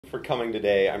For coming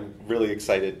today. I'm really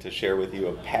excited to share with you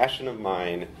a passion of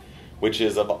mine, which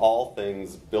is, of all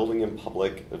things, building in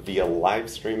public via live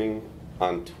streaming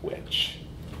on Twitch.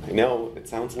 I know it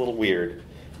sounds a little weird,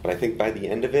 but I think by the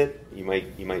end of it, you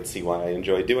might see why I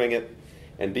enjoy doing it.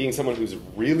 And being someone who's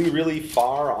really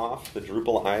far off the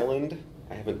Drupal island,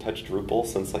 I haven't touched Drupal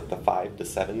since like the 5 to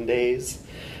 7 days.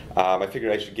 I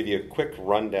figured I should give you a quick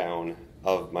rundown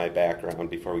of my background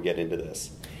before we get into this.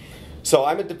 So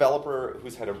I'm a developer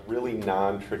who's had a really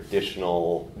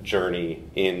non-traditional journey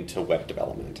into web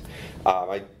development.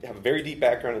 I have a very deep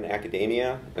background in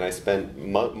academia, and I spent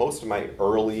most of my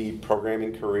early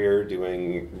programming career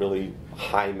doing really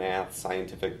high math,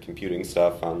 scientific computing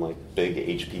stuff on like big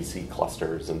HPC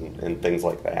clusters and things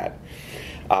like that.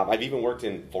 I've even worked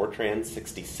in Fortran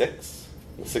 66.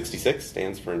 66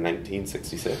 stands for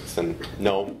 1966, and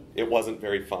no, it wasn't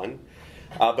very fun.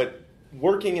 But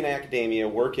working in academia,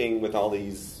 working with all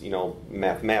these,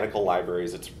 mathematical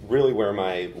libraries, it's really where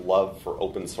my love for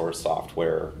open source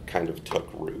software kind of took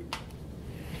root.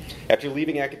 After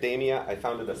leaving academia, I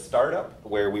founded a startup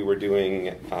where we were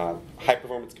doing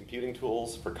high-performance computing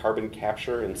tools for carbon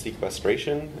capture and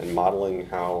sequestration and modeling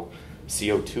how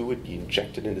CO2 would be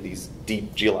injected into these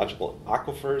deep geological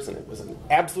aquifers, and it was an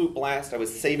absolute blast. I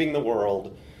was saving the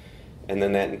world, and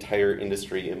then that entire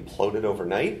industry imploded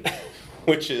overnight.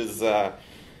 Which is,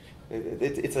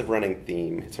 it's a running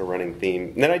theme. It's a running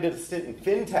theme. And then I did a stint in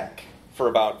fintech for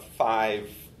about 5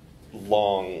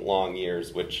 long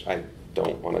years, which I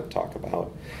don't want to talk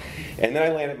about. And then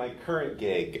I landed my current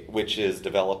gig, which is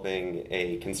developing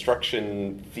a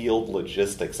construction field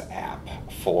logistics app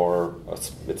for,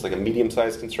 it's like a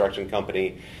medium-sized construction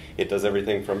company. It does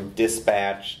everything from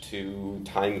dispatch to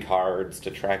time cards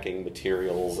to tracking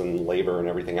materials and labor and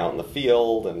everything out in the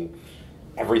field and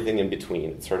everything in between.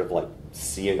 It's sort of like,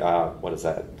 what is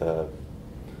that? The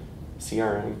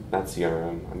CRM? Not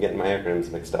CRM. I'm getting my acronyms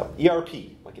mixed up. ERP,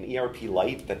 like an ERP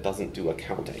Lite that doesn't do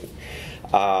accounting.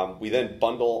 We then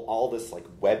bundle all this like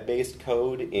web-based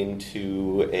code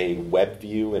into a web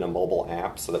view in a mobile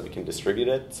app so that we can distribute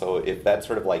it. So if that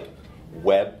sort of like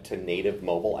web to native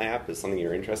mobile app is something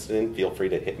you're interested in, feel free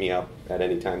to hit me up at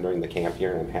any time during the camp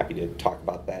here, and I'm happy to talk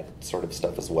about that sort of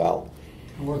stuff as well.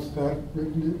 What's that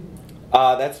written in?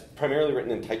 That's primarily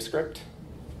written in TypeScript.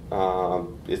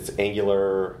 It's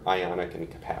Angular, Ionic,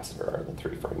 and Capacitor are the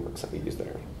 3 frameworks that we use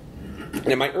there. And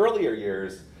in my earlier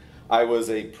years, I was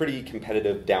a pretty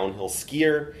competitive downhill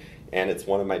skier, and it's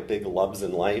one of my big loves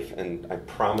in life, and I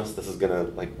promise this is going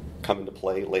to come into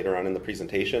play later on in the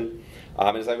presentation.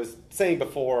 As I was saying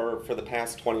before, for the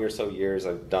past 20 or so years,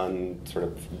 I've done sort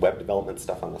of web development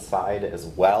stuff on the side as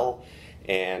well,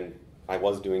 and I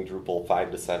was doing Drupal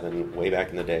 5 to 7 way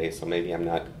back in the day, so maybe I'm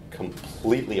not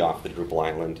completely off the Drupal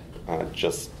island,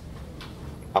 just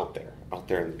out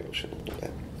there in the ocean a little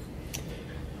bit.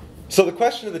 So the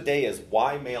question of the day is,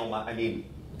 why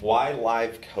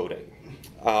live coding?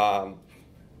 I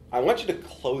want you to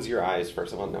close your eyes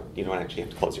first of all. No, you don't actually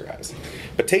have to close your eyes.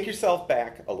 But take yourself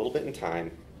back a little bit in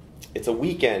time. It's a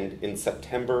weekend in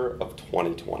September of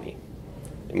 2020.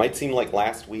 It might seem like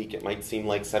last week, it might seem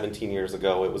like 17 years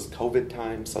ago. It was COVID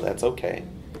time, so that's okay.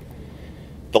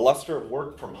 The luster of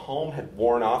work from home had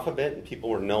worn off a bit, and people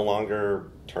were no longer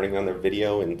turning on their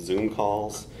video and Zoom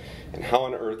calls. And how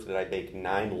on earth did I bake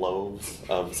 9 loaves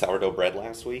of sourdough bread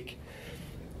last week?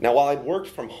 Now, while I'd worked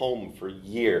from home for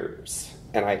years,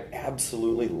 and I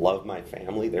absolutely love my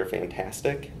family, they're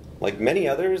fantastic, like many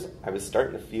others, I was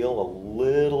starting to feel a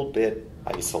little bit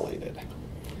isolated.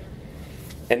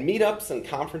 And meetups and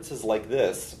conferences like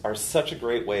this are such a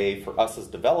great way for us as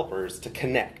developers to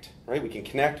connect, right? We can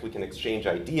connect, we can exchange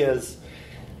ideas.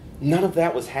 None of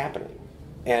that was happening.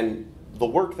 And the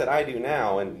work that I do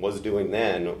now and was doing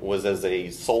then was as a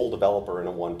sole developer in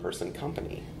a one-person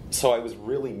company. So I was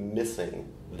really missing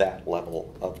that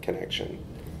level of connection.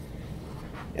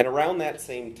 And around that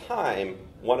same time,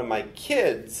 one of my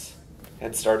kids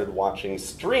had started watching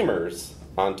streamers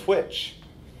on Twitch.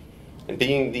 And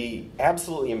being the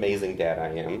absolutely amazing dad I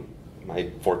am, my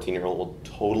 14-year-old will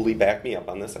totally back me up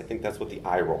on this. I think that's what the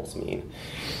eye rolls mean.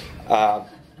 I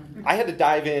had to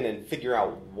dive in and figure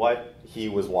out what he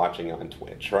was watching on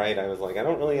Twitch, right? I was like, I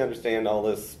don't really understand all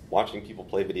this watching people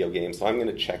play video games, so I'm going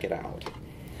to check it out.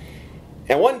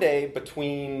 And one day,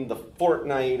 between the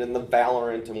Fortnite and the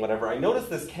Valorant and whatever, I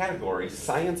noticed this category,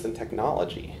 science and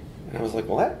technology. And I was like,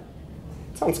 well, that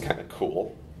sounds kind of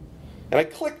cool. And I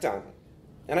clicked on it.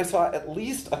 And I saw at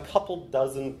least a couple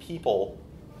dozen people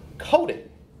coding.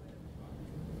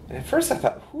 And at first I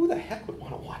thought, who the heck would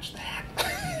want to watch that?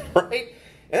 Right?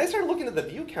 And I started looking at the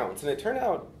view counts, and it turned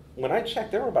out, when I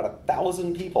checked, there were about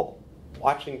 1,000 people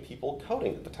watching people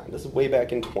coding at the time. This is way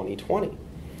back in 2020.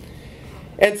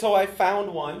 And so I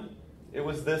found one. It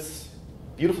was this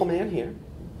beautiful man here,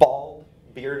 bald,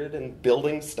 bearded, and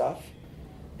building stuff.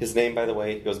 His name, by the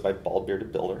way, goes by Bald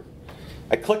Bearded Builder.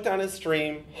 I clicked on his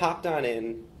stream, hopped on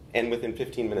in, and within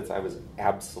 15 minutes I was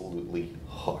absolutely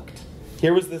hooked.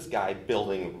 Here was this guy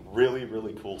building really,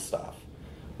 really cool stuff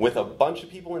with a bunch of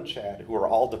people in chat who were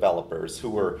all developers who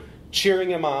were cheering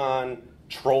him on,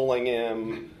 trolling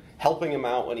him, helping him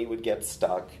out when he would get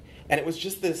stuck. And it was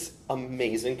just this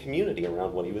amazing community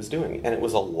around what he was doing, and it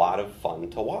was a lot of fun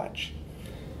to watch.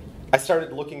 I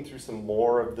started looking through some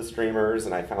more of the streamers,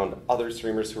 and I found other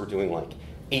streamers who were doing like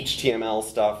HTML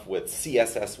stuff with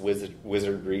CSS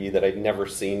wizardry that I'd never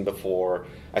seen before.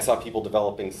 I saw people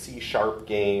developing C#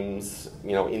 games,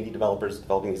 indie developers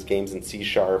developing these games in C#.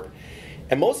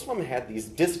 And most of them had these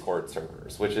Discord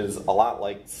servers, which is a lot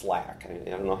like Slack. I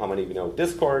don't know how many of you know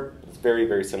Discord. It's very,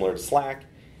 very similar to Slack.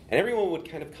 And everyone would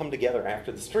kind of come together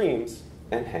after the streams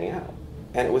and hang out.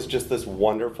 And it was just this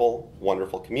wonderful,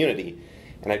 wonderful community.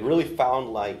 And I really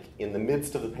found, like, in the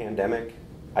midst of the pandemic,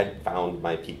 I'd found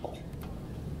my people.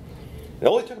 It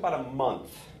only took about a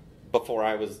month before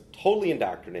I was totally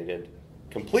indoctrinated,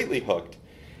 completely hooked,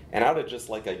 and out of just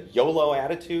like a YOLO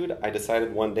attitude, I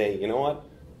decided one day, you know what?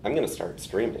 I'm going to start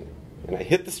streaming. And I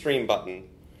hit the stream button,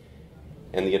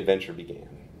 and the adventure began.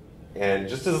 And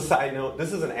just as a side note,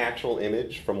 this is an actual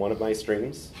image from one of my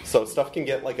streams, so stuff can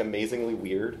get like amazingly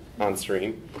weird on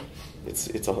stream.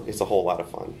 It's a whole lot of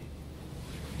fun.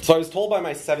 So I was told by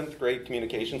my 7th grade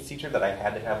communications teacher that I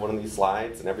had to have one of these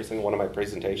slides in every single one of my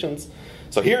presentations.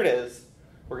 So here it is.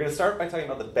 We're going to start by talking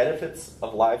about the benefits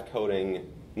of live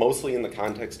coding, mostly in the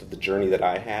context of the journey that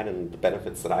I had and the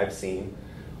benefits that I've seen.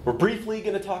 We're briefly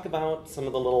going to talk about some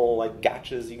of the little like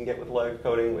gotchas you can get with live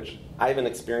coding, which I haven't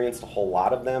experienced a whole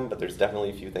lot of them, but there's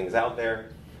definitely a few things out there.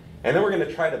 And then we're going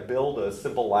to try to build a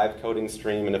simple live coding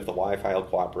stream, and if the Wi-Fi will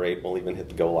cooperate, we'll even hit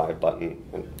the go live button.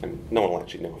 And no one will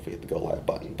actually know if we hit the go live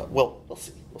button, but we'll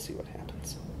see. We'll see what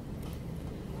happens.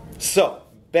 So,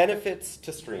 benefits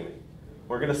to streaming.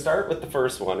 We're going to start with the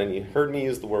first one, and you heard me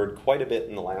use the word quite a bit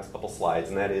in the last couple slides,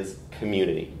 and that is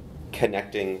community,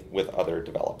 connecting with other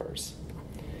developers.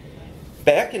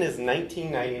 Back in his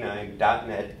 1999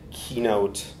 .NET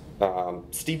keynote,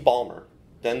 Steve Ballmer,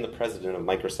 then the president of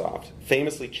Microsoft,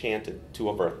 famously chanted to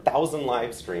over 1,000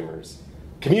 live streamers,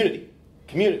 community,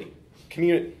 community,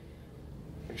 community.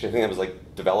 Actually, I think that was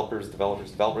like developers,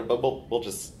 developers, developers, but we'll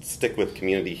just stick with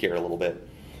community here a little bit.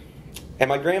 And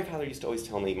my grandfather used to always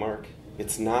tell me, Mark,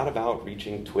 it's not about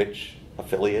reaching Twitch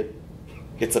affiliate,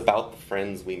 it's about the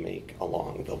friends we make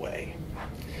along the way.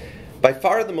 By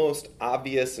far the most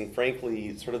obvious and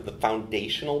frankly sort of the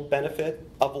foundational benefit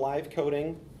of live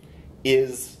coding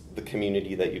is the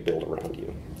community that you build around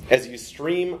you. As you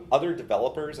stream, other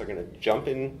developers are going to jump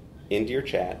into your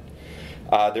chat.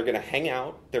 They're going to hang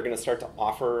out. They're going to start to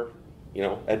offer,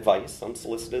 advice, some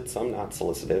solicited, some not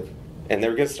solicited, and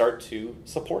they're going to start to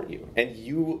support you, and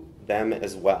you them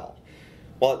as well.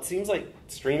 While it seems like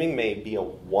streaming may be a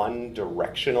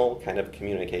one-directional kind of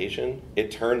communication,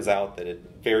 it turns out that it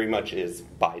very much is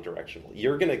bi-directional.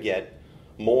 You're going to get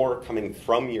more coming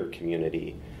from your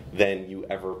community than you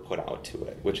ever put out to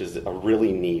it, which is a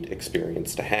really neat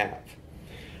experience to have.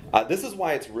 This is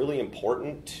why it's really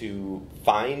important to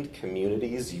find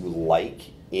communities you like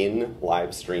in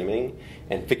live streaming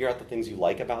and figure out the things you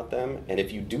like about them. And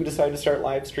if you do decide to start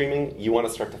live streaming, you want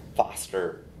to start to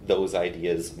foster those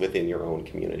ideas within your own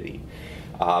community.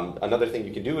 Another thing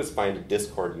you can do is find a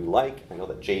Discord you like. I know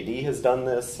that JD has done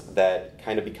this. That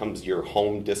kind of becomes your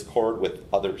home Discord with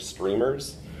other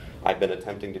streamers. I've been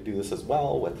attempting to do this as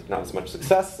well with not as much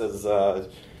success as the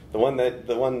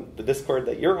Discord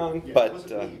that you're on. Yeah, but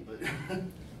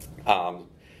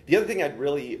the other thing I'd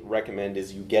really recommend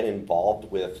is you get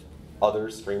involved with other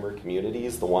streamer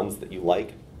communities, the ones that you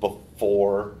like,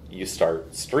 before you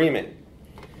start streaming.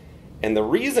 And the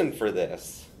reason for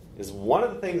this is one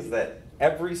of the things that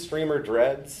every streamer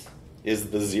dreads is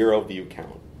the 0 view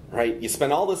count, right? You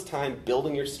spend all this time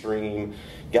building your stream,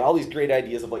 get all these great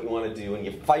ideas of what you want to do, and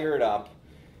you fire it up,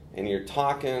 and you're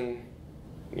talking,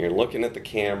 and you're looking at the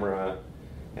camera,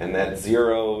 and that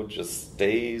 0 just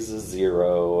stays a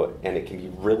 0, and it can be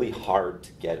really hard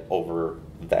to get over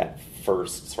that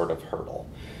first sort of hurdle.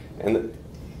 And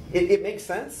it makes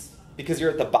sense, because you're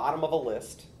at the bottom of a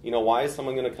list. Why is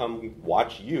someone going to come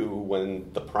watch you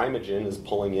when the Primogen is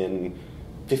pulling in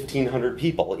 1,500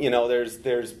 people?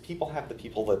 There's people have the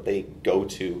people that they go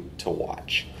to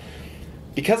watch.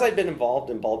 Because I'd been involved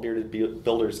in Bald Bearded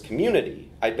Builder's community,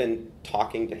 I'd been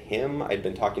talking to him, I'd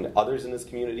been talking to others in his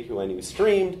community who I knew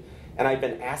streamed, And I've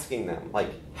been asking them, like,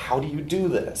 how do you do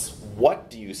this? What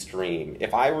do you stream?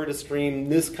 If I were to stream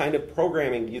this kind of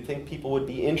programming, do you think people would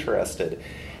be interested?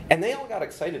 And they all got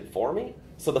excited for me.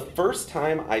 So the first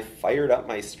time I fired up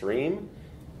my stream,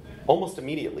 almost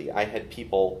immediately I had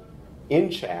people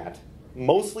in chat,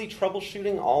 mostly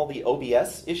troubleshooting all the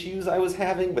OBS issues I was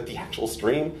having, but the actual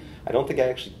stream, I don't think I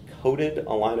actually coded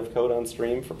a line of code on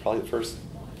stream for probably the first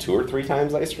 2 or 3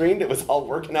 times I streamed. It was all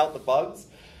working out the bugs.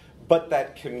 But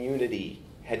that community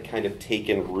had kind of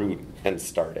taken root and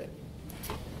started.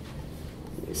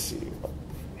 Let me see.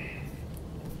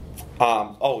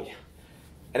 Oh, yeah.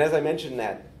 And as I mentioned,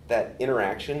 that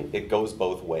interaction, it goes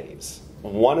both ways.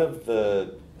 One of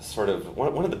the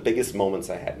biggest moments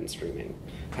I had in streaming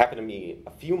happened to me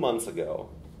a few months ago,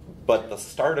 but the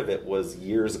start of it was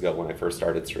years ago when I first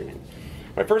started streaming.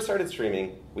 When I first started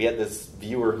streaming, we had this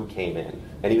viewer who came in,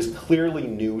 and he was clearly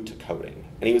new to coding.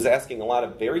 And he was asking a lot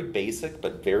of very basic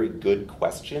but very good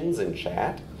questions in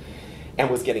chat, and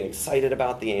was getting excited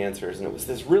about the answers, and it was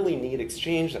this really neat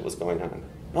exchange that was going on.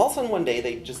 And all of a sudden one day,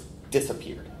 they just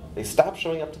disappeared. They stopped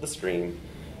showing up to the stream.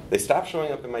 They stopped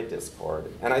showing up in my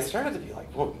Discord, and I started to be like,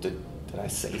 whoa, did I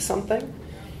say something?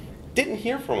 Didn't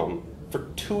hear from them for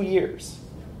 2 years.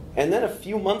 And then a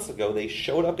few months ago, they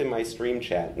showed up in my stream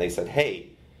chat, and they said, hey,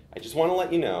 I just want to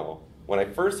let you know, when I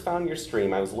first found your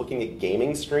stream, I was looking at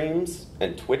gaming streams,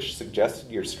 and Twitch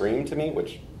suggested your stream to me,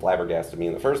 which flabbergasted me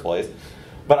in the first place.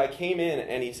 But I came in,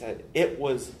 and he said, it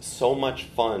was so much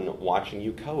fun watching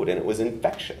you code, and it was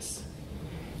infectious.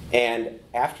 And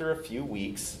after a few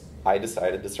weeks, I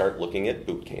decided to start looking at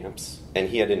boot camps, and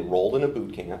he had enrolled in a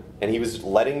boot camp, and he was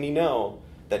letting me know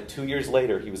that 2 years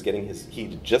later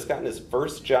he'd just gotten his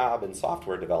first job in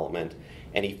software development,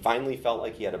 and he finally felt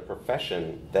like he had a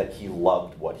profession that he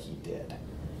loved what he did.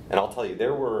 And I'll tell you,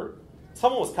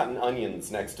 someone was cutting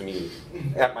onions next to me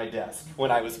at my desk when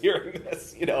I was hearing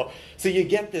this, you know. So you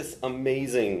get this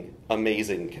amazing,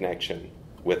 amazing connection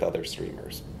with other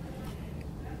streamers.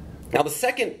 Now the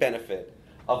second benefit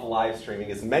of live streaming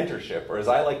is mentorship, or as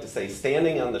I like to say,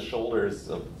 standing on the shoulders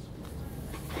of,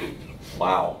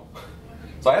 wow.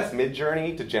 So I asked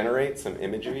Midjourney to generate some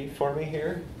imagery for me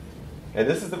here. And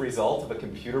this is the result of a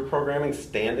computer programming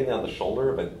standing on the shoulder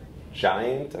of a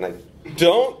giant. And I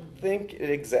don't think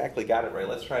it exactly got it right.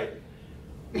 Let's try it.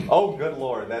 Oh, good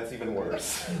Lord, that's even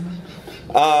worse.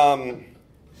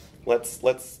 Let's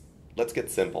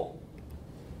get simple.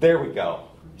 There we go.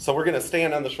 So we're going to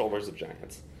stand on the shoulders of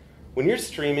giants. When you're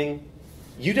streaming,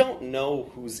 you don't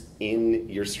know who's in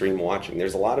your stream watching.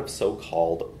 There's a lot of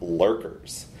so-called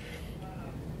lurkers.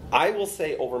 I will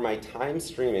say over my time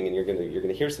streaming, and you're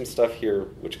gonna hear some stuff here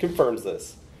which confirms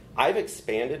this, I've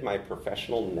expanded my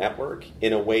professional network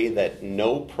in a way that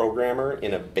no programmer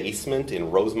in a basement in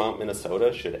Rosemount,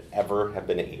 Minnesota should ever have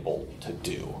been able to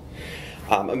do.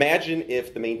 Imagine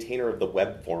if the maintainer of the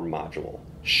web form module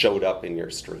showed up in your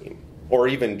stream, or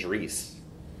even Dries.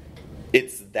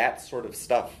 It's that sort of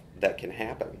stuff that can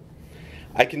happen.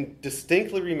 I can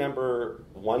distinctly remember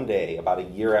one day, about a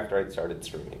year after I'd started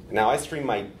streaming. Now, I stream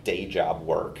my day job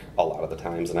work a lot of the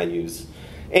times, and I use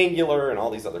Angular and all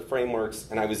these other frameworks,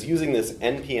 and I was using this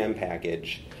NPM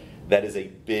package that is a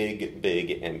big,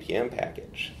 big NPM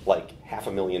package, like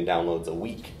 500,000 downloads a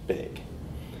week big.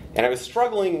 And I was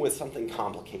struggling with something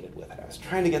complicated with it. I was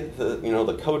trying to get the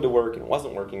code to work, and it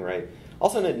wasn't working right. All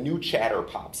of a sudden, a new chatter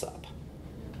pops up.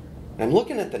 And I'm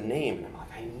looking at the name, and I'm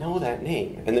like, I know that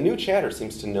name. And the new chatter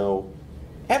seems to know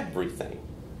everything.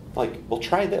 Like, well,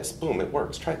 try this. Boom, it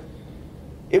works. Try.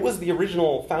 It was the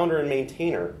original founder and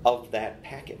maintainer of that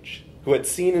package, who had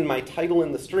seen in my title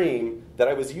in the stream that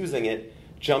I was using it,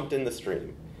 jumped in the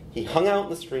stream. He hung out in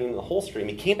the stream, the whole stream.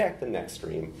 He came back the next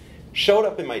stream, showed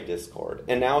up in my Discord,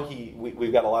 and now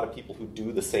we've got a lot of people who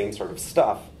do the same sort of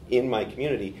stuff in my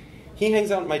community. He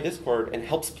hangs out in my Discord and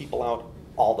helps people out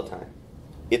all the time.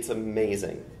 It's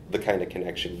amazing the kind of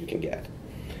connection you can get.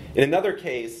 In another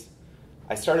case,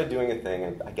 I started doing a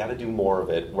thing, I got to do more of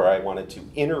it, where I wanted to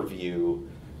interview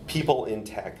people in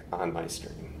tech on my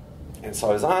stream. And so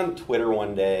I was on Twitter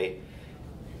one day,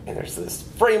 and there's this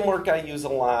framework I use a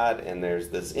lot, and there's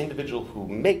this individual who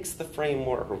makes the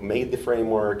framework, who made the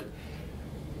framework,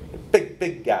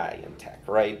 big guy in tech,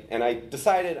 right? And I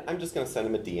decided I'm just going to send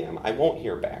him a DM. I won't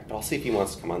hear back, but I'll see if he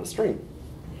wants to come on the stream.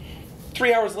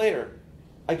 3 hours later,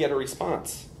 I get a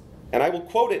response. And I will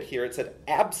quote it here. It said,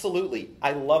 "Absolutely,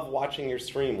 I love watching your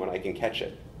stream when I can catch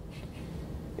it."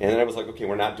 And then I was like, okay,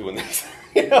 we're not doing this.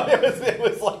 It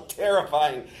was like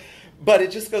terrifying. But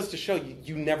it just goes to show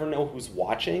you never know who's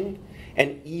watching.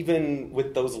 And even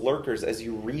with those lurkers, as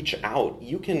you reach out,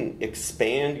 you can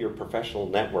expand your professional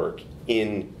network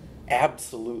in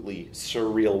absolutely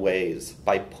surreal ways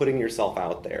by putting yourself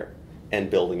out there and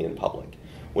building in public.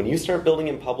 When you start building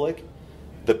in public,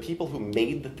 the people who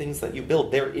made the things that you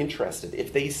build, they're interested.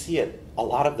 If they see it, a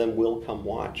lot of them will come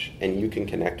watch, and you can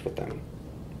connect with them.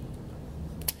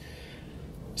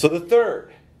 So the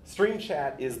third, Stream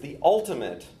Chat is the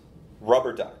ultimate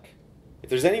rubber duck. If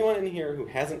there's anyone in here who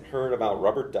hasn't heard about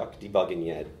rubber duck debugging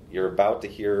yet, you're about to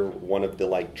hear one of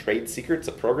the trade secrets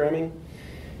of programming.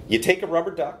 You take a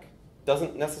rubber duck,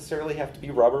 doesn't necessarily have to be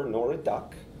rubber nor a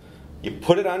duck. You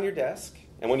put it on your desk,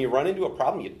 and when you run into a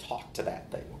problem, you talk to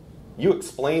that thing. You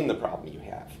explain the problem you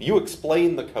have. You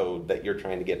explain the code that you're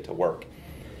trying to get to work.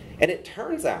 And it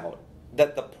turns out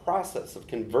that the process of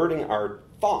converting our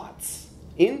thoughts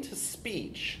into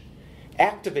speech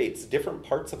activates different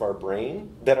parts of our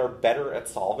brain that are better at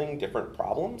solving different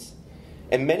problems.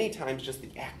 And many times, just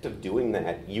the act of doing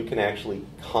that, you can actually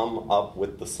come up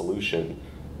with the solution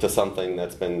to something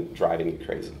that's been driving you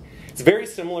crazy. It's very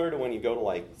similar to when you go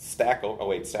to Stack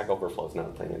Overflow is not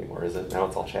a thing anymore, is it? Now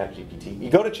it's all ChatGPT. You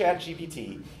go to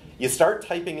ChatGPT, you start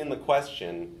typing in the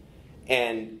question,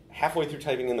 and halfway through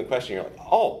typing in the question, you're like,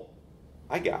 oh,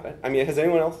 I got it. I mean, has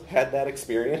anyone else had that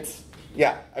experience?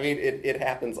 Yeah, I mean, it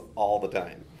happens all the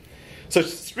time. So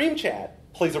Stream Chat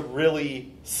plays a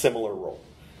really similar role.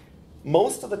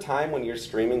 Most of the time when you're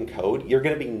streaming code, you're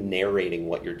going to be narrating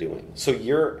what you're doing. So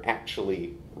you're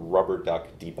actually rubber duck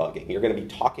debugging. You're going to be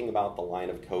talking about the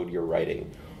line of code you're writing,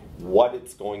 what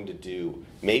it's going to do.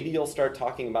 Maybe you'll start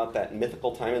talking about that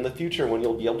mythical time in the future when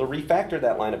you'll be able to refactor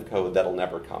that line of code that'll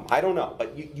never come. I don't know,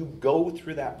 but you go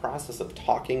through that process of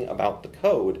talking about the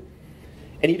code,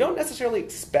 and you don't necessarily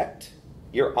expect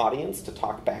your audience to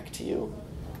talk back to you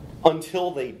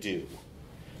until they do.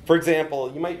 For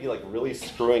example, you might be really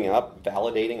screwing up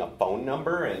validating a phone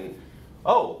number, and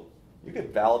oh, you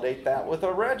could validate that with a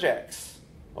regex.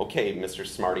 Okay, Mr.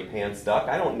 Smarty Pants Duck,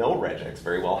 I don't know regex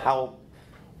very well.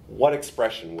 What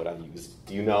expression would I use?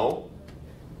 Do you know?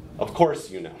 Of course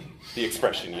you know the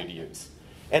expression you'd use.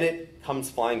 And it comes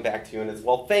flying back to you and it's,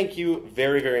 well, thank you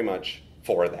very, very much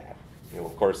for that.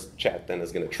 Of course, chat then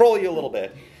is going to troll you a little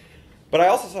bit. But I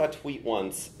also saw a tweet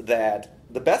once that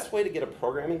the best way to get a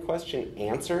programming question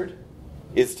answered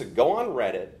is to go on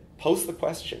Reddit, post the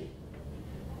question,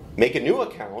 make a new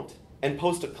account, and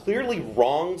post a clearly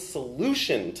wrong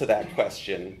solution to that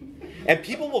question, and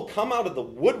people will come out of the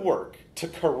woodwork to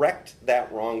correct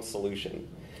that wrong solution.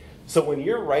 So when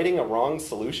you're writing a wrong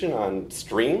solution on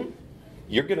Stream,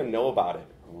 you're going to know about it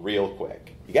real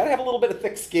quick. You got to have a little bit of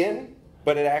thick skin,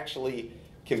 but it actually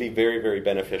can be very, very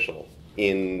beneficial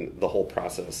in the whole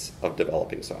process of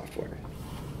developing software.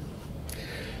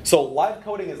 So live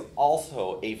coding is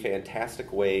also a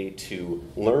fantastic way to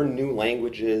learn new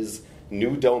languages,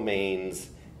 new domains,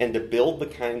 and to build the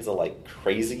kinds of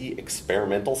crazy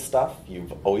experimental stuff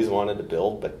you've always wanted to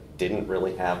build but didn't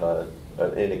really have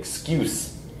an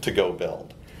excuse to go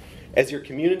build. As your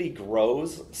community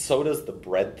grows, so does the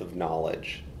breadth of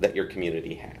knowledge that your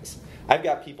community has. I've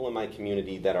got people in my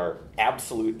community that are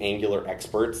absolute Angular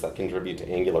experts that contribute to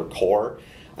Angular Core.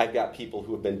 I've got people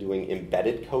who have been doing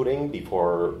embedded coding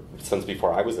since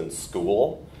before I was in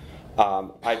school.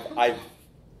 I've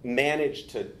managed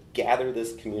to gather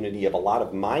this community of a lot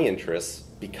of my interests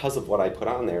because of what I put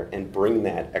on there and bring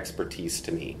that expertise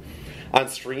to me. On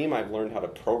Stream, I've learned how to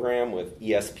program with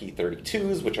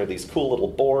ESP32s, which are these cool little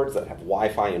boards that have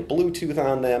Wi-Fi and Bluetooth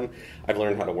on them. I've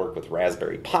learned how to work with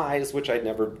Raspberry Pis, which I'd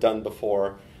never done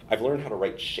before. I've learned how to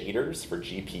write shaders for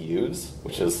GPUs,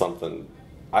 which is something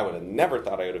I would have never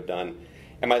thought I would have done.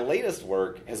 And my latest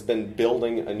work has been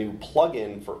building a new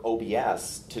plugin for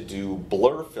OBS to do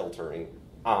blur filtering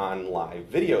on live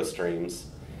video streams.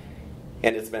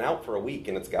 And it's been out for a week,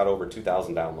 and it's got over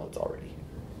 2,000 downloads already,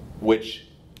 which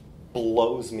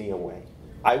blows me away.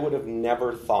 I would have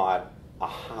never thought a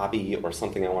hobby or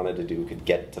something I wanted to do could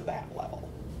get to that level,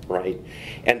 right?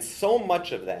 And so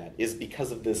much of that is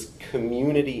because of this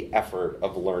community effort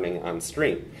of learning on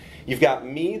Stream. You've got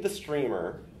me, the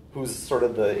streamer, who's sort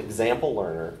of the example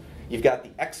learner. You've got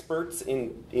the experts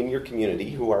in your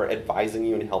community who are advising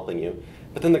you and helping you.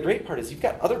 But then the great part is you've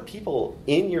got other people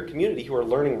in your community who are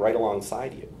learning right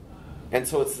alongside you. And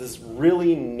so it's this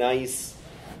really nice,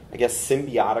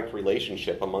 symbiotic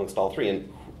relationship amongst all three.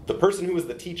 And the person who was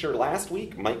the teacher last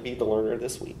week might be the learner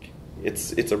this week.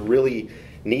 It's a really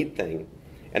neat thing.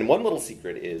 And one little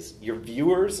secret is your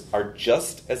viewers are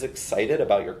just as excited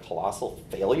about your colossal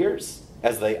failures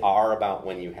as they are about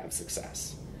when you have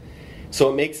success. So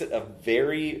it makes it a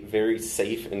very, very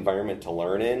safe environment to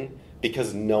learn in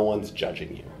because no one's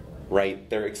judging you, right?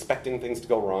 They're expecting things to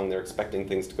go wrong, they're expecting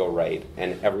things to go right,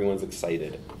 and everyone's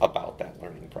excited about that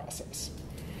learning process.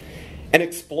 And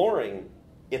exploring,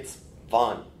 it's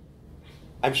fun.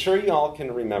 I'm sure you all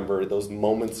can remember those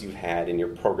moments you had in your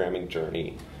programming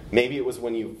journey. Maybe it was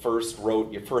when you first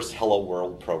wrote your first Hello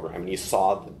World program and you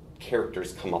saw the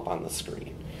characters come up on the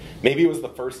screen. Maybe it was the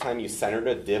first time you centered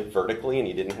a div vertically and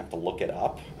you didn't have to look it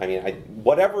up. I mean,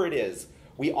 whatever it is,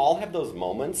 we all have those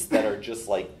moments that are just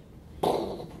like,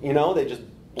 you know, they just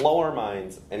blow our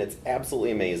minds, and it's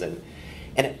absolutely amazing.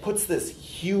 And it puts this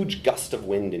huge gust of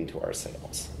wind into our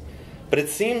sails. But it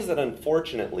seems that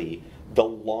unfortunately, the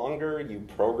longer you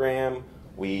program,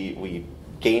 we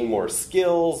gain more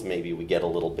skills, maybe we get a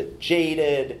little bit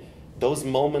jaded, those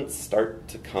moments start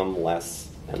to come less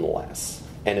and less.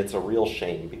 And it's a real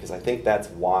shame, because I think that's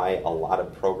why a lot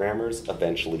of programmers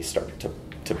eventually start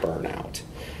to burn out.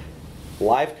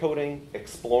 Live coding,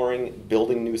 exploring,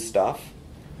 building new stuff,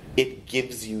 it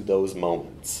gives you those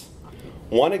moments.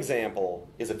 One example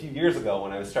is a few years ago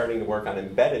when I was starting to work on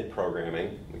embedded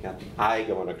programming. We got the eye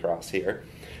going across here.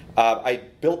 I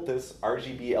built this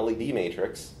RGB LED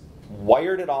matrix,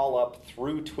 wired it all up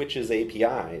through Twitch's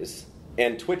APIs,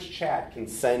 and Twitch chat can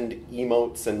send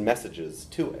emotes and messages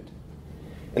to it.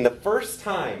 And the first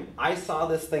time I saw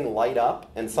this thing light up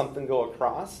and something go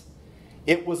across,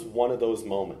 it was one of those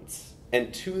moments.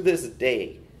 And to this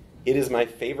day, it is my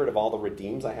favorite of all the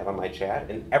redeems I have on my chat,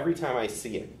 and every time I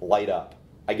see it light up,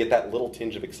 I get that little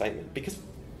tinge of excitement, because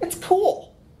it's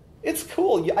cool. It's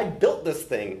cool. I built this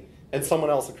thing, and someone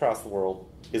else across the world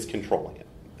is controlling it.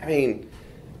 I mean,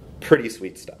 pretty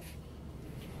sweet stuff.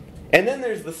 And then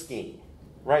there's the skiing,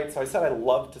 right? So I said I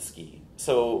love to ski.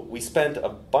 So we spent a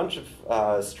bunch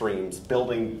of streams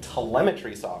building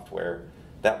telemetry software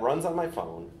that runs on my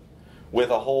phone with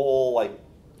a whole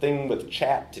thing with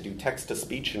chat to do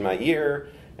text-to-speech in my ear,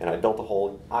 and I built a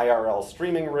whole IRL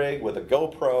streaming rig with a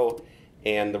GoPro,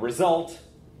 and the result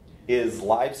is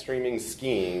live streaming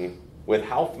skiing with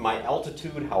my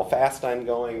altitude, how fast I'm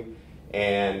going,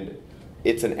 and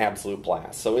it's an absolute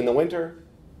blast. So in the winter,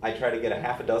 I try to get a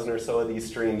half a dozen or so of these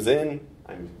streams in.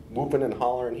 I'm whooping and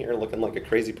hollering here, looking like a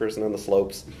crazy person on the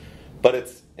slopes, but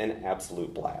it's an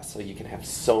absolute blast. So you can have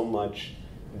so much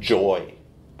joy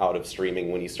out of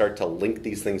streaming when you start to link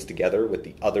these things together with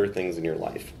the other things in your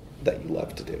life that you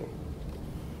love to do.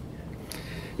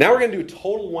 Now we're going to do a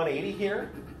total 180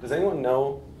 here. Does anyone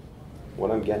know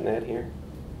what I'm getting at here?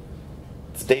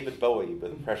 It's David Bowie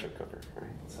with a pressure cooker, right?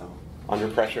 So under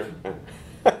pressure.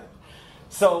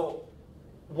 So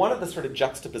one of the sort of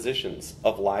juxtapositions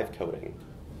of live coding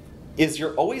is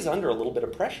you're always under a little bit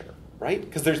of pressure, right?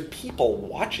 Because there's people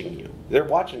watching you. They're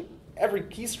watching every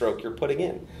keystroke you're putting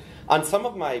in. On some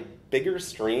of my bigger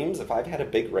streams, if I've had a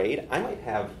big raid, I've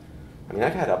had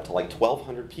up to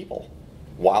 1,200 people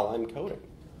while I'm coding.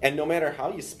 And no matter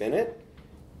how you spin it,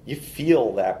 you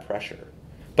feel that pressure.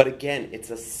 But again, it's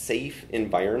a safe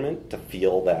environment to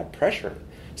feel that pressure.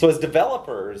 So as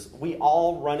developers, we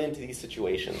all run into these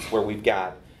situations where we've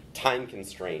got time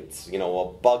constraints,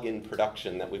 a bug in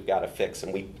production that we've got to fix,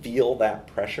 and we feel that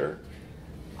pressure.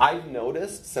 I've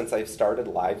noticed since I've started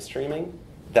live streaming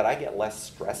that I get less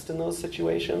stressed in those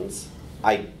situations.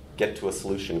 I get to a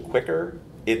solution quicker.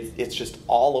 It's just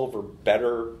all over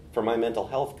better for my mental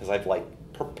health, because I've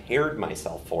prepared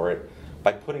myself for it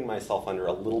by putting myself under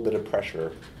a little bit of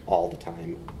pressure all the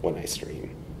time when I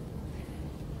stream.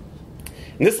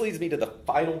 And this leads me to the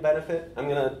final benefit I'm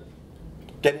going to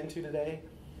get into today.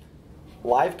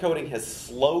 Live coding has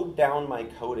slowed down my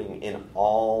coding in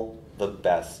all the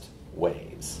best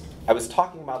ways. I was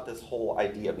talking about this whole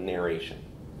idea of narration,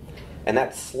 and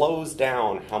that slows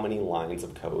down how many lines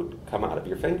of code come out of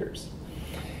your fingers.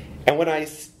 And when I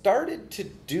started to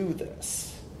do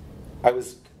this, I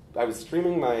was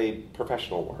streaming my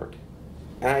professional work,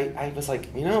 and I was like,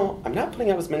 I'm not putting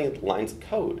out as many lines of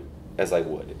code as I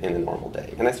would in a normal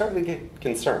day. And I started to get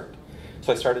concerned.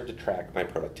 So I started to track my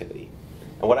productivity.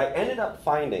 And what I ended up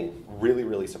finding really,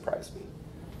 really surprised me.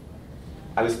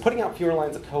 I was putting out fewer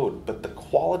lines of code, but the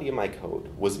quality of my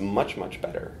code was much, much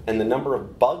better. And the number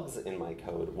of bugs in my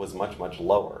code was much, much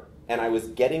lower. And I was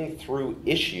getting through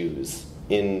issues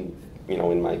in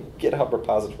my GitHub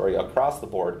repository across the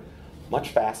board much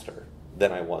faster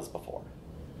than I was before.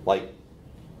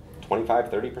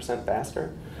 25, 30%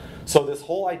 faster. So this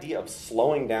whole idea of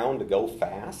slowing down to go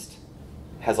fast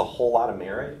has a whole lot of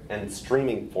merit, and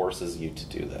streaming forces you to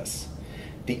do this.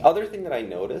 The other thing that I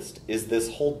noticed is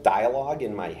this whole dialogue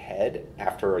in my head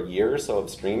after a year or so of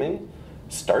streaming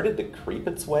started to creep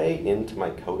its way into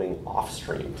my coding off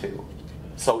stream too.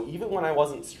 So even when I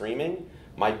wasn't streaming,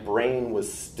 my brain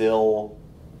was still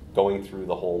going through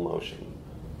the whole motion.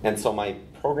 And so my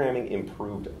programming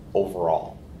improved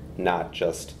overall, not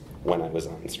just when I was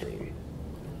on stream.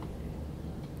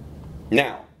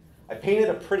 Now, I painted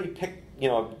a pretty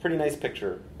nice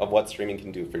picture of what streaming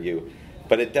can do for you,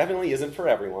 but it definitely isn't for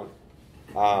everyone.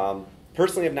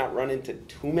 Personally, I've not run into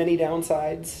too many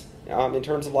downsides in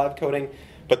terms of live coding,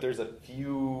 but there's a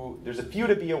few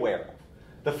to be aware of.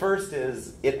 The first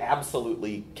is it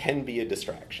absolutely can be a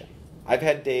distraction. I've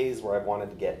had days where I've wanted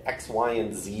to get X, Y,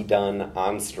 and Z done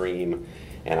on stream,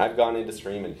 and I've gone into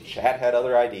stream and chat had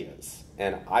other ideas.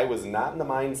 And I was not in the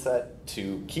mindset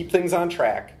to keep things on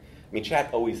track. I mean,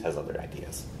 chat always has other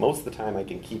ideas. Most of the time I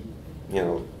can keep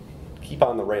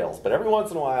on the rails, but every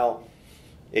once in a while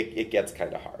it gets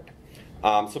kind of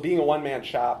hard. So being a one-man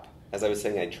shop, as I was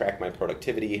saying, I track my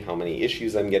productivity, how many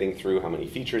issues I'm getting through, how many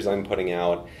features I'm putting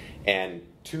out, and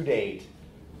to date,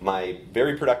 my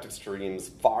very productive streams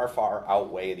far, far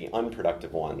outweigh the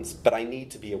unproductive ones, but I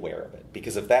need to be aware of it,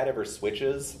 because if that ever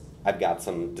switches, I've got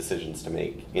some decisions to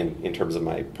make in terms of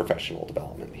my professional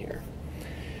development here.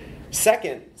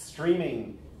 Second,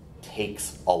 streaming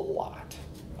takes a lot,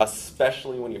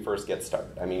 especially when you first get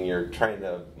started. I mean, you're trying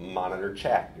to monitor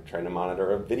chat, you're trying to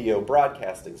monitor a video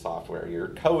broadcasting software, you're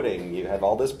coding, you have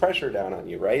all this pressure down on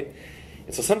you, right?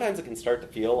 And so sometimes it can start to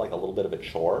feel like a little bit of a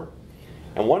chore.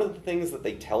 And one of the things that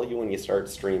they tell you when you start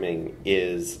streaming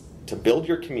is to build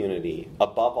your community,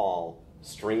 above all,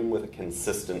 stream with a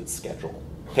consistent schedule.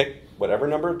 Pick whatever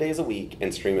number of days a week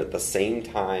and stream at the same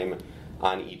time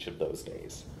on each of those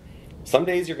days. Some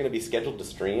days you're going to be scheduled to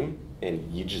stream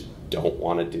and you just don't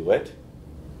want to do it.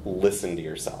 Listen to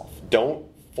yourself. Don't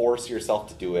force yourself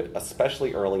to do it,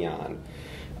 especially early on.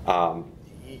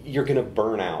 You're going to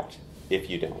burn out if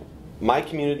you don't. My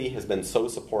community has been so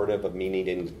supportive of me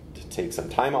needing to take some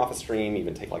time off a stream,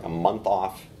 even take like a month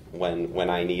off when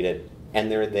I need it,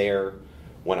 and they're there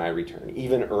when I return.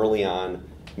 Even early on,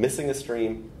 missing a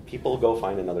stream, people go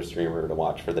find another streamer to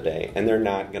watch for the day, and they're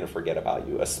not going to forget about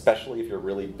you, especially if you're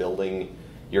really building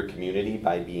your community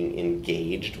by being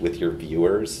engaged with your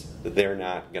viewers. They're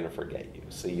not going to forget you,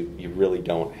 so you really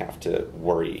don't have to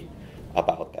worry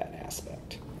about that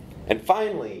aspect. And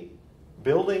finally,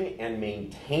 building and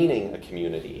maintaining a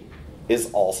community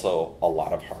is also a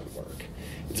lot of hard work.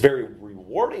 It's very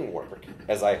rewarding work,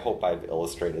 as I hope I've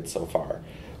illustrated so far,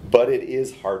 but it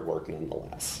is hard work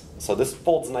nonetheless. So this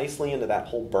folds nicely into that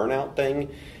whole burnout thing.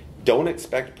 Don't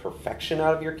expect perfection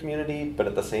out of your community, but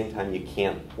at the same time, you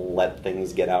can't let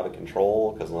things get out of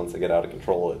control, because once they get out of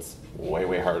control, it's way,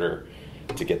 way harder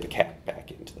to get the cat back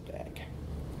into the bag.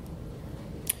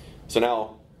 So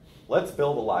now, let's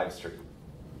build a live stream.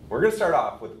 We're going to start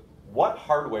off with, what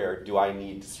hardware do I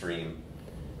need to stream?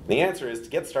 The answer is, to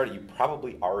get started, you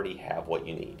probably already have what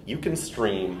you need. You can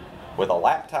stream with a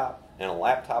laptop and a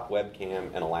laptop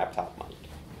webcam and a laptop mic.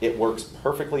 It works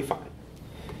perfectly fine.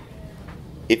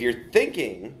 If you're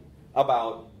thinking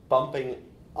about bumping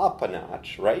up a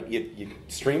notch, right? You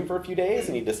stream for a few days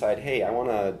and you decide, hey, I want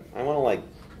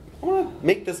to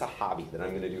make this a hobby that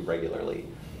I'm going to do regularly.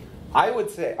 I would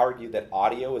argue that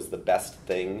audio is the best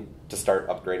thing to start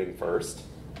upgrading first,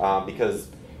 because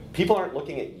people aren't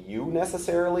looking at you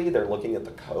necessarily, they're looking at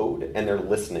the code and they're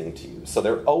listening to you. So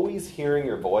they're always hearing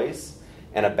your voice,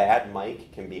 and a bad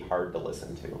mic can be hard to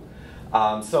listen to.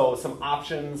 So some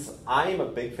options, I'm a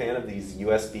big fan of these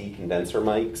USB condenser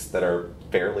mics that are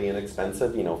fairly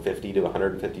inexpensive, 50 to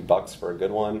 150 bucks for a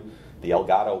good one. The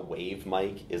Elgato Wave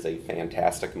mic is a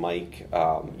fantastic mic.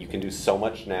 You can do so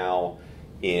much now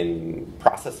in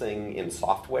processing in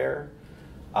software.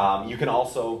 You can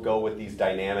also go with these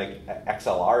dynamic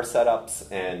XLR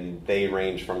setups, and they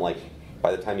range from, like,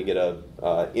 by the time you get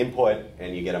a input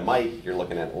and you get a mic, you're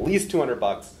looking at least 200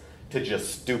 bucks to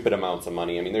just stupid amounts of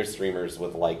money. I mean, there's streamers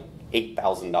with like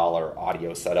 $8,000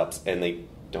 audio setups, and they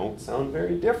don't sound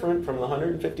very different from the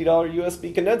 $150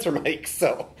 USB condenser mic,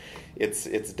 so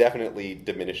it's definitely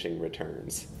diminishing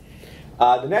returns.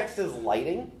 The next is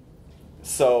lighting.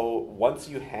 So once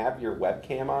you have your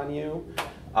webcam on you,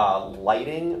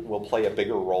 lighting will play a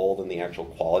bigger role than the actual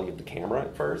quality of the camera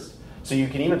at first. So you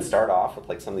can even start off with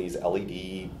like some of these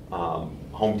LED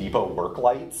Home Depot work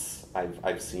lights.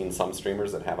 I've seen some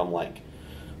streamers that have them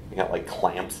they got like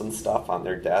clamps and stuff on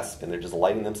their desk, and they're just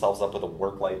lighting themselves up with a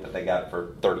work light that they got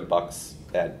for 30 bucks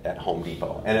at Home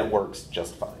Depot, and it works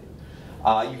just fine.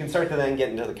 You can start to then get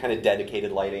into the kind of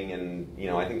dedicated lighting, and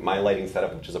I think my lighting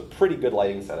setup, which is a pretty good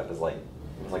lighting setup, is like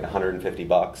 150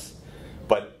 bucks.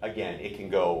 But again, it can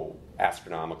go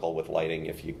astronomical with lighting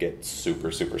if you get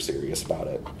super, super serious about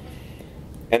it.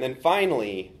 And then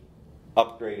finally,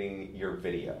 upgrading your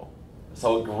video.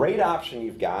 So a great option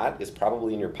you've got is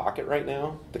probably in your pocket right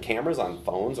now. The cameras on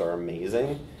phones are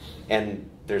amazing, and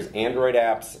there's Android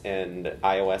apps and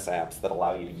iOS apps that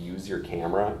allow you to use your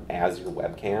camera as your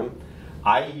webcam.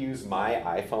 I use my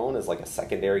iPhone as like a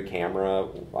secondary camera.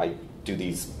 I do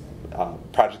these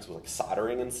projects with like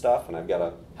soldering and stuff, and I've got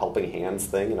a helping hands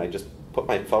thing, and I just put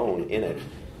my phone in it,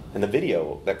 and the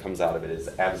video that comes out of it is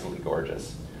absolutely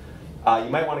gorgeous. You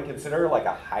might want to consider like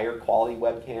a higher quality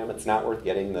webcam. It's not worth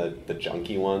getting the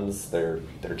junky ones. They're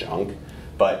junk.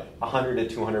 But $100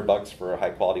 to $200 for a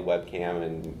high quality webcam,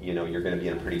 and you're going to be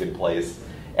in a pretty good place.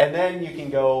 And then you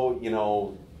can go,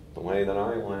 the way that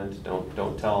I went.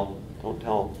 Don't tell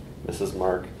Mrs.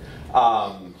 Mark.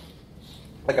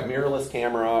 Like a mirrorless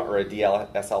camera or a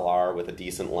DSLR with a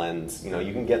decent lens.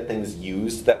 You can get things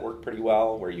used that work pretty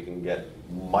well, where you can get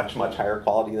much higher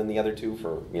quality than the other two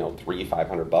for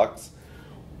 $300-500,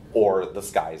 or the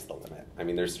sky's the limit. I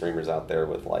mean, there's streamers out there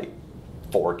with like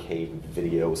 4K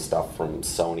video stuff from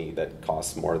Sony that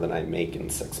costs more than I make in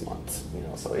 6 months.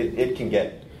 So it can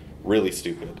get really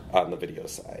stupid on the video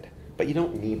side, but you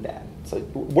don't need that. So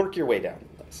work your way down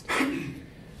the list.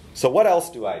 So what else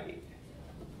do I need?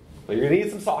 Well, you're going to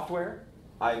need some software.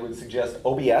 I would suggest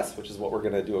OBS, which is what we're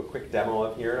going to do a quick demo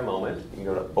of here in a moment. You can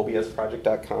go to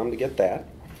obsproject.com to get that.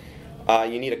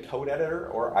 You need a code editor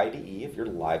or IDE if you're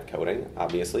live coding.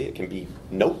 Obviously, it can be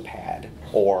Notepad,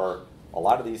 or a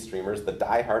lot of these streamers, the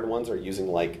die-hard ones, are using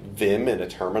like Vim in a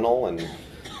terminal and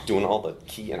doing all the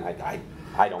key, and I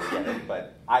don't get it,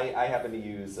 but I happen to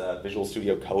use Visual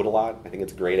Studio Code a lot. I think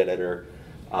it's a great editor.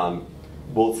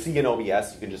 We'll see in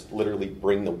OBS, you can just literally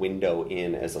bring the window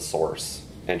in as a source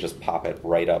and just pop it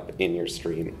right up in your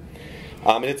stream.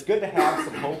 And it's good to have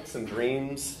some hopes and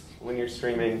dreams when you're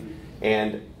streaming,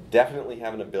 and definitely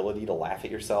have an ability to laugh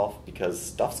at yourself, because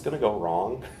stuff's going to go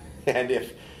wrong. And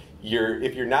if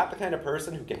you're not the kind of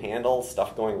person who can handle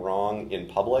stuff going wrong in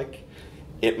public,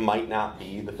 it might not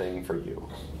be the thing for you.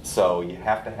 So you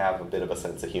have to have a bit of a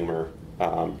sense of humor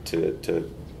to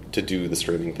do the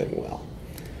streaming thing well.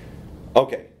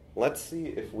 Okay, let's see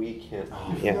if we can.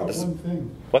 Oh, I forgot one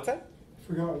thing. What's that? I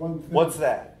forgot one thing. What's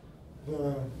that?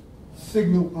 The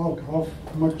signal out. How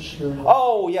much?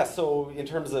 Oh yeah. So in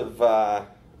terms of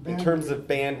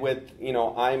bandwidth,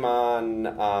 I'm on.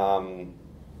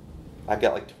 I've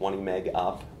got like 20 meg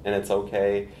up, and it's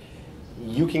okay.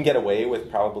 You can get away with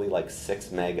probably like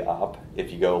 6 meg up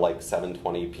if you go like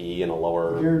 720p and a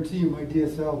lower. I guarantee you my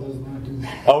DSL does not do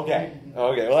that. Okay.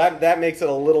 Well, that makes it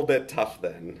a little bit tough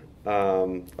then.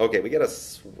 Okay, I gotta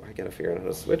figure out how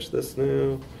to switch this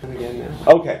now.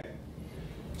 Okay.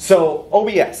 So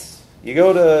OBS. You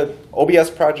go to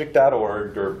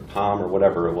obsproject.org or POM or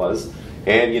whatever it was,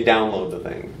 and you download the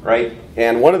thing, right?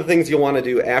 And one of the things you'll want to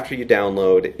do after you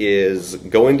download is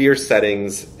go into your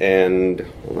settings, and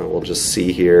we'll just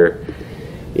see here.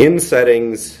 In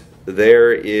settings,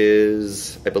 there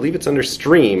is, I believe it's under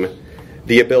stream,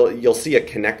 you'll see a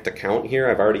connect account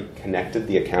here. I've already connected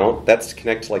the account. That's to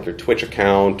connect to like your Twitch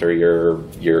account or your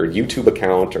YouTube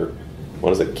account, or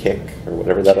what is it, Kick, or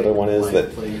whatever that other one is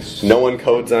that no one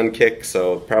codes on Kick,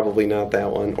 so probably not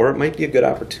that one. Or it might be a good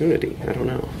opportunity. I don't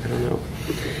know.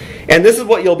 And this is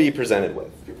what you'll be presented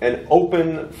with. An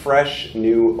open, fresh,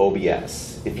 new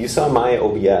OBS. If you saw my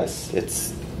OBS,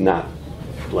 it's not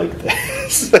like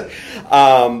this.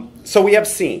 So we have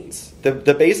scenes.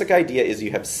 The basic idea is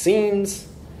you have scenes,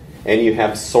 and you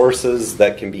have sources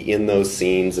that can be in those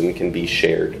scenes and can be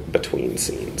shared between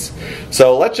scenes.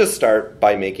 So let's just start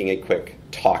by making a quick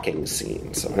talking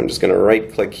scene. So I'm just going to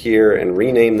right-click here and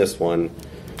rename this one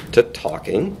to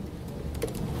talking.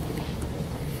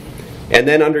 And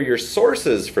then under your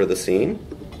sources for the scene,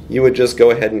 you would just go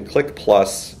ahead and click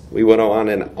plus. We went on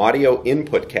an audio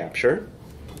input capture,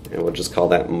 and we'll just call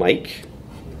that mic.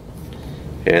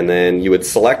 And then you would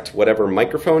select whatever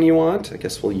microphone you want. I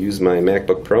guess we'll use my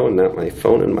MacBook Pro and not my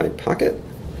phone in my pocket.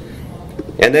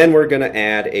 And then we're going to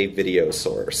add a video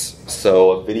source.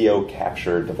 So a video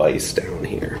capture device down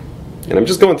here. And I'm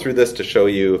just going through this to show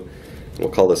you, we'll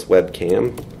call this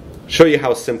webcam, show you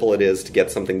how simple it is to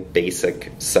get something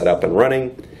basic set up and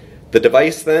running. The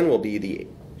device then will be the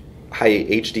high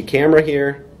HD camera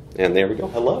here. And there we go.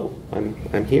 Hello,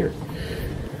 I'm here.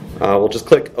 We'll just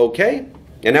click OK.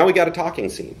 And now we got a talking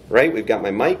scene, right? We've got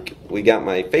my mic, we got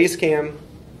my face cam.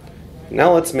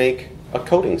 Now let's make a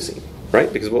coding scene,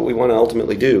 right? Because what we want to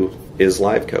ultimately do is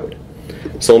live code.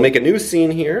 So we'll make a new scene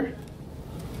here,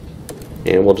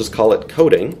 and we'll just call it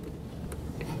coding.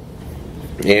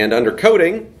 And under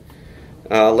coding,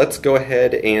 let's go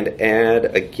ahead and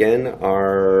add again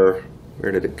our,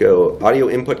 where did it go? Audio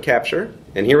input capture.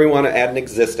 And here we want to add an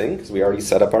existing, because we already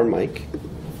set up our mic.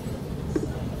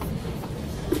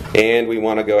 And we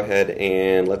want to go ahead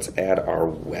and let's add our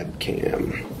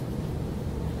webcam.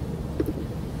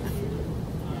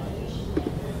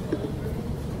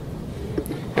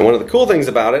 And one of the cool things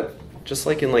about it just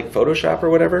like in like Photoshop or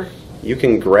whatever, you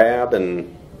can grab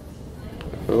and,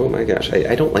 oh my gosh,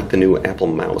 I don't like the new Apple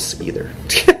mouse either.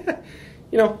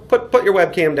 You know, put your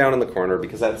webcam down in the corner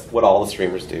because that's what all the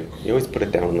streamers do. You always put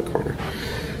it down in the corner.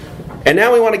 And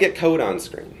now we want to get code on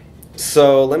screen.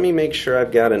 So let me make sure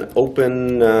I've got an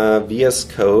open VS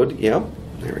Code. Yep,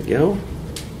 there we go.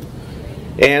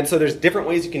 And so there's different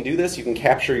ways you can do this. You can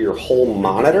capture your whole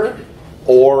monitor,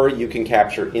 or you can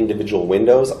capture individual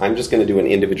windows. I'm just going to do an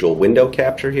individual window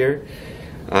capture here.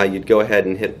 You'd go ahead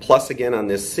and hit plus again on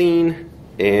this scene,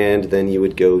 and then you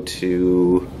would go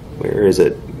to, where is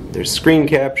it? There's screen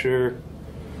capture.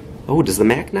 Oh, does the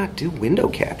Mac not do window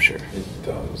capture? It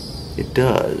does. It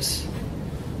does.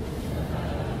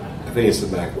 I think it's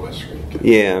the Mac OS screen capture.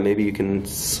 Yeah, maybe you can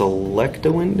select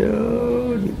a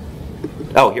window.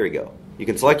 Oh, here we go. You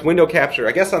can select window capture.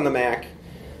 I guess on the Mac,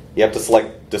 you have to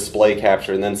select display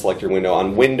capture and then select your window.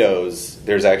 On Windows,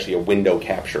 there's actually a window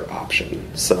capture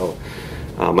option. So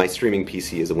my streaming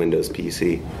PC is a Windows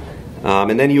PC.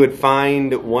 And then you would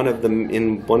find one of them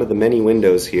in one of the many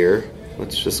windows here.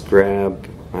 Let's just grab,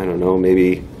 I don't know,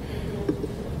 maybe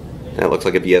that looks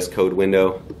like a VS Code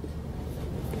window.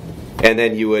 And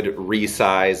then you would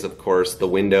resize, of course, the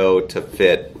window to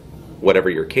fit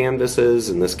whatever your canvas is.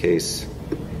 In this case,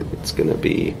 it's going to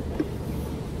be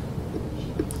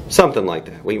something like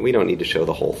that. We don't need to show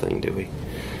the whole thing, do we?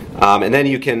 And then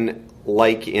you can,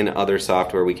 like in other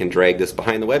software, we can drag this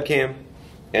behind the webcam,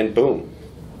 and boom,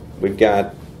 we've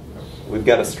got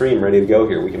a stream ready to go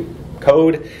here. We can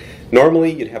code.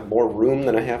 Normally, you'd have more room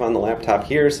than I have on the laptop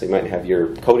here, so you might have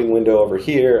your coding window over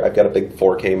here. I've got a big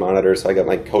 4K monitor, so I got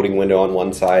my coding window on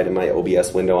one side and my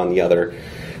OBS window on the other.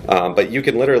 But you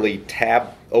can literally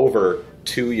tab over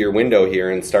to your window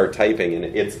here and start typing, and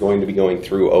it's going to be going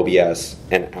through OBS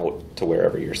and out to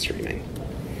wherever you're streaming.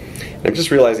 And I'm just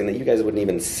realizing that you guys wouldn't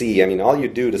even see. I mean, all you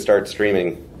do to start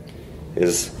streaming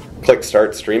is click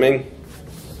Start Streaming.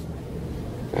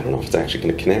 I don't know if it's actually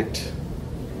going to connect.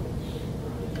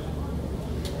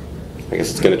 I guess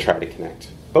it's going to try to connect.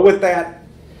 But with that,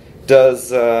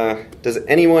 does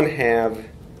anyone have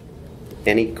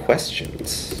any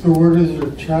questions? So where does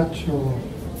your chat show up?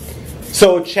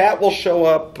 So chat will show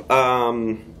up.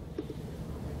 I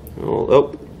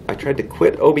tried to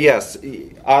quit OBS.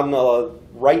 On the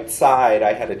right side,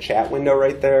 I had a chat window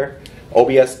right there.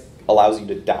 OBS allows you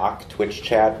to dock Twitch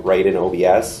chat right in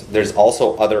OBS. There's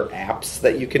also other apps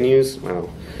that you can use. Well,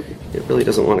 it really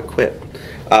doesn't want to quit.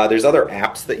 There's other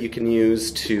apps that you can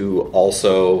use to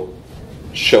also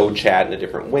show chat in a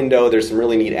different window. There's some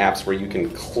really neat apps where you can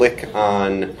click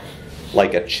on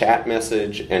like a chat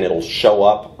message and it'll show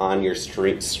up on your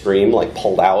stream like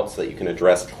pulled out so that you can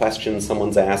address questions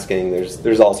someone's asking.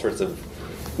 There's all sorts of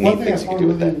neat things you can do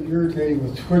with that. One thing I found really irritating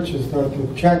with Twitch is that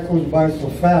the chat goes by so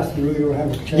fast you really don't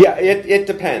have a chat. Yeah, it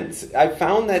depends. I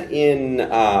found that in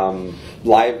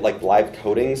live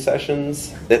coding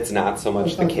sessions, that's not so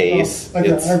much the case. I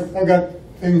got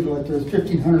things like there's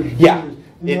 1,500 yeah. viewers,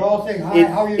 and they're all saying, hi,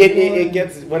 how are you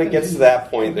doing? When it gets to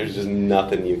that point, there's just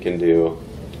nothing you can do.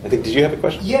 I think, did you have a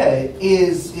question? Yeah,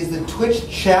 is the Twitch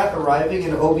chat arriving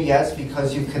in OBS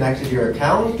because you've connected your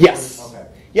account? Yes. Okay.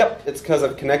 Yep, it's because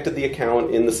I've connected the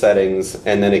account in the settings,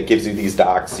 and then it gives you these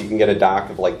docs. So you can get a doc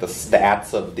of like the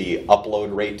stats of the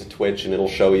upload rate to Twitch, and it'll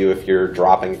show you if you're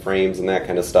dropping frames and that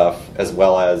kind of stuff, as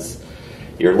well as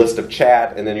your list of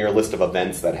chat, and then your list of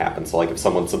events that happen. So like if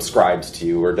someone subscribes to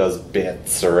you or does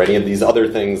bits or any of these other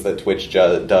things that Twitch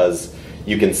does,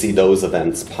 you can see those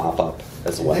events pop up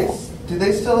as well. Do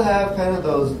they still have kind of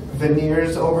those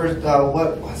veneers over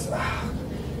what was?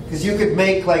 Because you could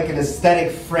make like an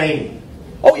aesthetic frame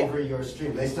over your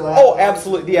stream. They still have. Oh,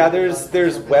 absolutely. Yeah, there's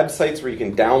websites where you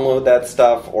can download that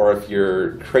stuff, or if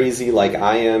you're crazy like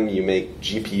I am, you make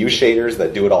GPU shaders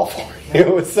that do it all for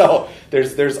you. So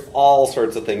there's all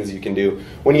sorts of things you can do.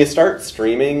 When you start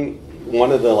streaming,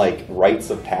 one of the like rites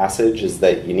of passage is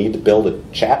that you need to build a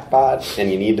chat bot and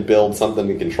you need to build something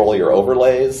to control your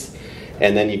overlays.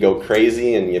 And then you go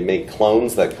crazy and you make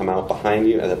clones that come out behind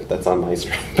you. That's on my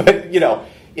stream. But, you know,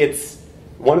 it's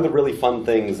one of the really fun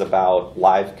things about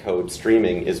live code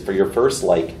streaming is for your first,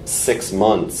 6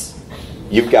 months,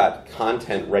 you've got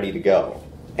content ready to go.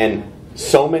 And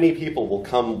so many people will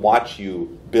come watch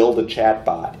you build a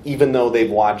chatbot, even though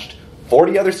they've watched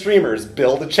 40 other streamers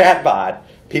build a chatbot.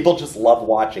 People just love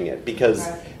watching it because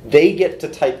they get to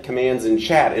type commands in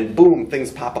chat and boom,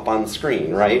 things pop up on the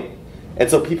screen, right? And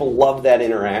so people love that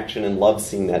interaction and love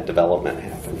seeing that development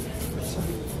happen. So,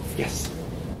 yes?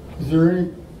 Is there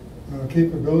any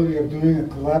capability of doing a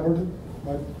collaborative?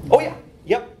 Oh, yeah.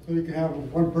 Yep. So you can have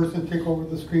one person take over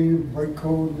the screen, write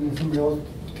code, and somebody else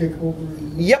take over?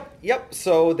 Yep. Yep.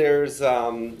 So there's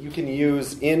you can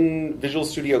use in Visual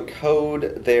Studio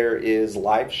Code. There is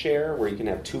Live Share where you can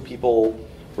have 2 people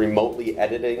remotely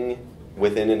editing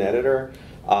within an editor.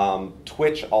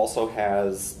 Twitch also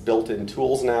has built-in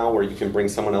tools now where you can bring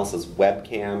someone else's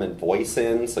webcam and voice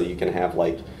in, so you can have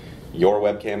like your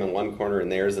webcam in one corner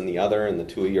and theirs in the other, and the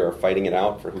 2 of you are fighting it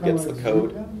out for who gets the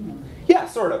code. Yeah,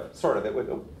 sort of. It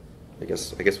would. I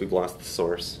guess we've lost the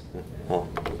source. I'll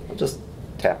just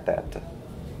tap that.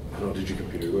 Oh, did your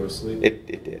computer go to sleep? It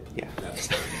did. Yeah.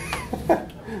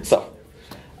 So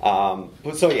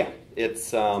yeah,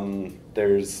 it's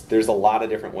there's a lot of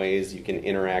different ways you can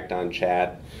interact on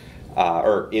chat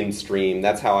or in stream.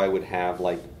 That's how I would have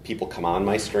like people come on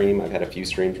my stream. I've had a few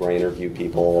streams where I interview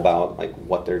people about like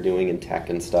what they're doing in tech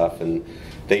and stuff, and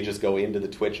they just go into the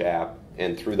Twitch app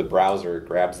and through the browser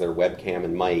grabs their webcam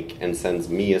and mic and sends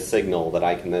me a signal that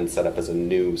I can then set up as a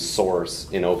new source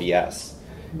in OBS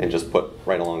and just put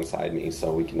right alongside me,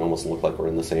 so we can almost look like we're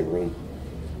in the same room.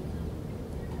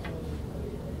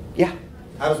 Yeah.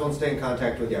 How does one stay in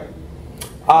contact with you?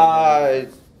 I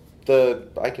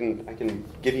can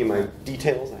give you my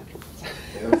details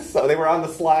afterwards. So they were on the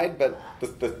slide, but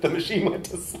the machine went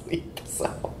to sleep.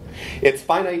 So it's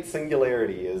Finite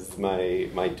Singularity is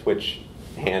my Twitch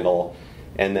handle,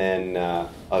 and then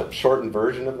a shortened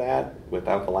version of that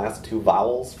without the last 2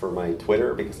 vowels for my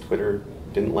Twitter, because Twitter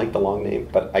didn't like the long name,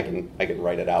 but I can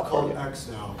write it out for you. Called X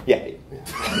now. Yeah.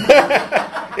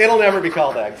 It'll never be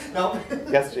called X. No.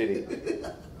 Yes,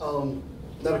 JD.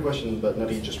 Not a question, but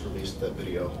Nutty just released that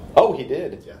video. Oh, he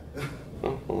did? Yeah.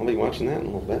 Oh, well, I'll be watching that in a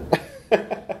little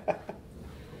bit.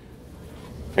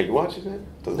 Are you watching it?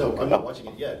 No, I'm not watching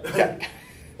it yet. Okay.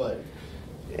 But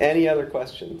any other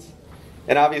questions?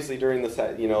 And obviously during the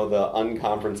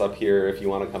unconference up here, if you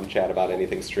want to come chat about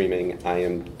anything streaming, I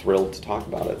am thrilled to talk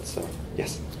about it. So,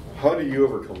 yes. How do you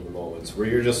overcome the moments where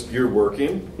you're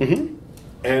working, Mm-hmm.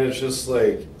 and it's just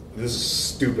like, this is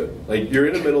stupid. Like, you're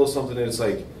in the middle of something and it's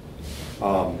like,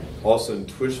 all of a sudden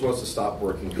Twitch wants to stop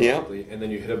working completely, and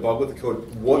then you hit a bug with the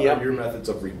code. What are your methods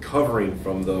of recovering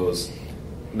from those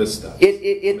missteps?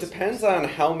 It depends on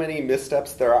how many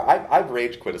missteps there are. I've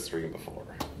rage quit a stream before.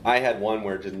 I had one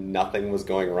where just nothing was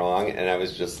going wrong, and I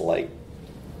was just like,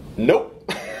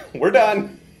 nope, we're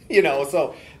done.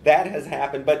 So that has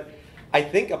happened. But I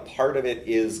think a part of it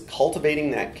is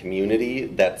cultivating that community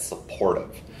that's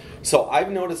supportive. So I've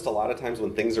noticed a lot of times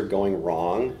when things are going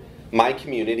wrong, my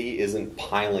community isn't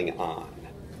piling on,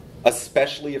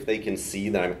 especially if they can see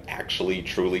that I'm actually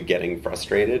truly getting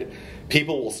frustrated.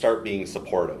 People will start being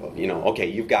supportive of, okay,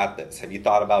 you've got this. Have you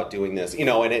thought about doing this? And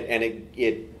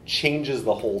it changes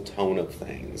the whole tone of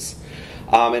things.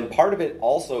 And part of it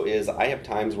also is I have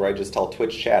times where I just tell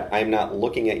Twitch chat, I'm not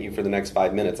looking at you for the next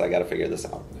 5 minutes. I got to figure this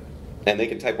out. And they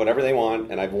can type whatever they want,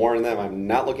 and I've warned them I'm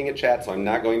not looking at chat, so I'm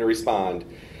not going to respond.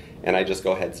 And I just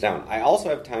go heads down. I also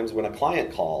have times when a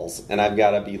client calls and I've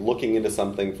got to be looking into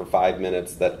something for 5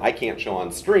 minutes that I can't show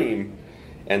on stream.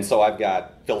 And so I've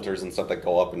got filters and stuff that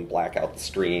go up and black out the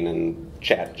screen, and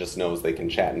chat just knows they can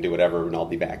chat and do whatever, and I'll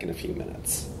be back in a few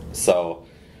minutes. So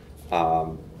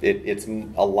it's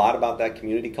a lot about that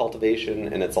community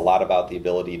cultivation, and it's a lot about the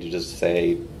ability to just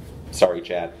say, sorry,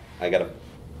 chat, I got to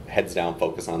heads down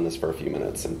focus on this for a few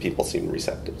minutes, and people seem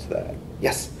receptive to that.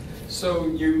 Yes? So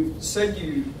you said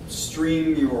you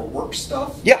stream your work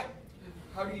stuff? Yeah.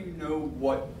 How do you know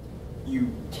what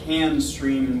you can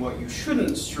stream and what you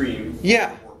shouldn't stream for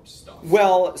Yeah. work stuff?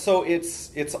 Well, so it's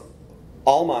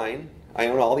all mine. I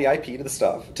own all the IP to the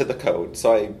stuff, to the code.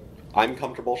 So I'm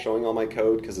comfortable showing all my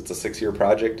code because it's a 6-year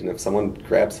project, and if someone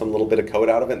grabs some little bit of code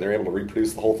out of it and they're able to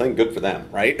reproduce the whole thing, good for them,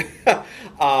 right?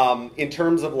 In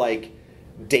terms of like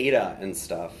data and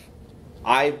stuff,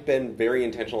 I've been very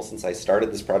intentional since I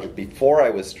started this project before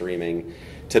I was streaming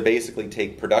to basically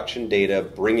take production data,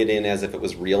 bring it in as if it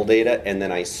was real data, and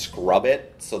then I scrub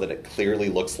it so that it clearly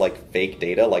looks like fake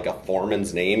data, like a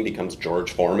foreman's name becomes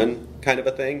George Foreman kind of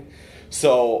a thing.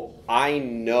 So I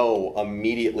know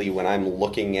immediately when I'm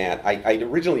looking at, I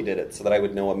originally did it so that I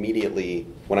would know immediately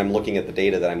when I'm looking at the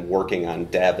data that I'm working on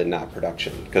dev and not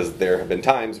production. Because there have been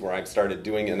times where I've started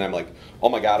doing it and I'm like, oh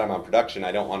my God, I'm on production,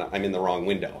 I'm in the wrong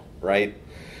window, right?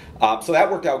 So that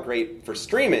worked out great for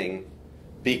streaming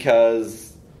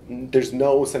because there's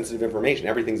no sensitive information.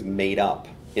 Everything's made up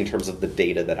in terms of the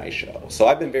data that I show. So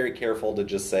I've been very careful to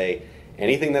just say,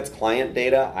 anything that's client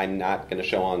data, I'm not going to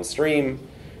show on stream.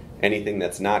 Anything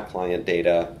that's not client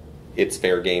data, it's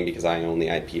fair game because I own the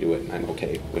IP to it and I'm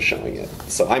okay with showing it.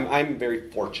 So I'm very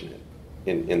fortunate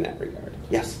in that regard.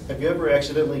 Yes? Have you ever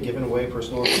accidentally given away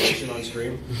personal information on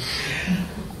stream?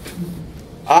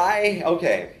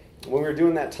 Okay. When we were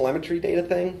doing that telemetry data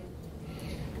thing,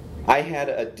 I had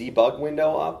a debug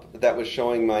window up that was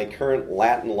showing my current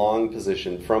lat and long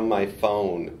position from my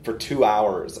phone for 2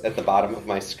 hours at the bottom of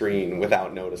my screen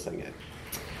without noticing it.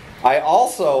 I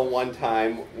also, one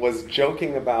time, was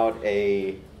joking about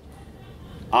a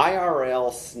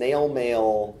IRL snail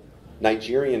mail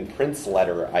Nigerian prince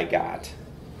letter I got.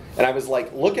 And I was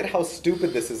like, look at how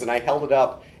stupid this is. And I held it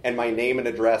up, and my name and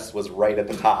address was right at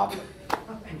the top.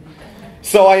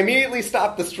 So I immediately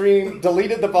stopped the stream,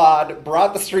 deleted the VOD,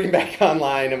 brought the stream back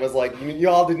online, and was like, you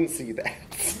all didn't see that.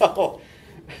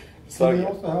 So you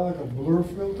also have like a blur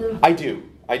filter? I do.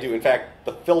 In fact,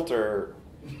 the filter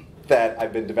that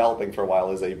I've been developing for a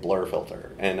while is a blur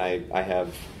filter. And I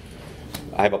have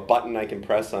a button I can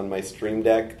press on my Stream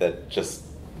Deck that just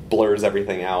blurs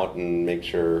everything out and make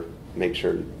sure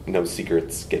no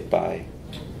secrets get by.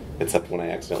 Except when I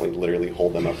accidentally literally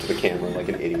hold them up to the camera like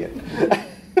an idiot.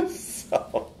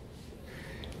 So,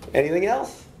 anything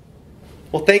else?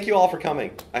 Well, thank you all for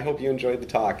coming. I hope you enjoyed the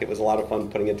talk. It was a lot of fun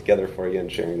putting it together for you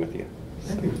and sharing with you.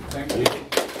 Thank you. Thank you.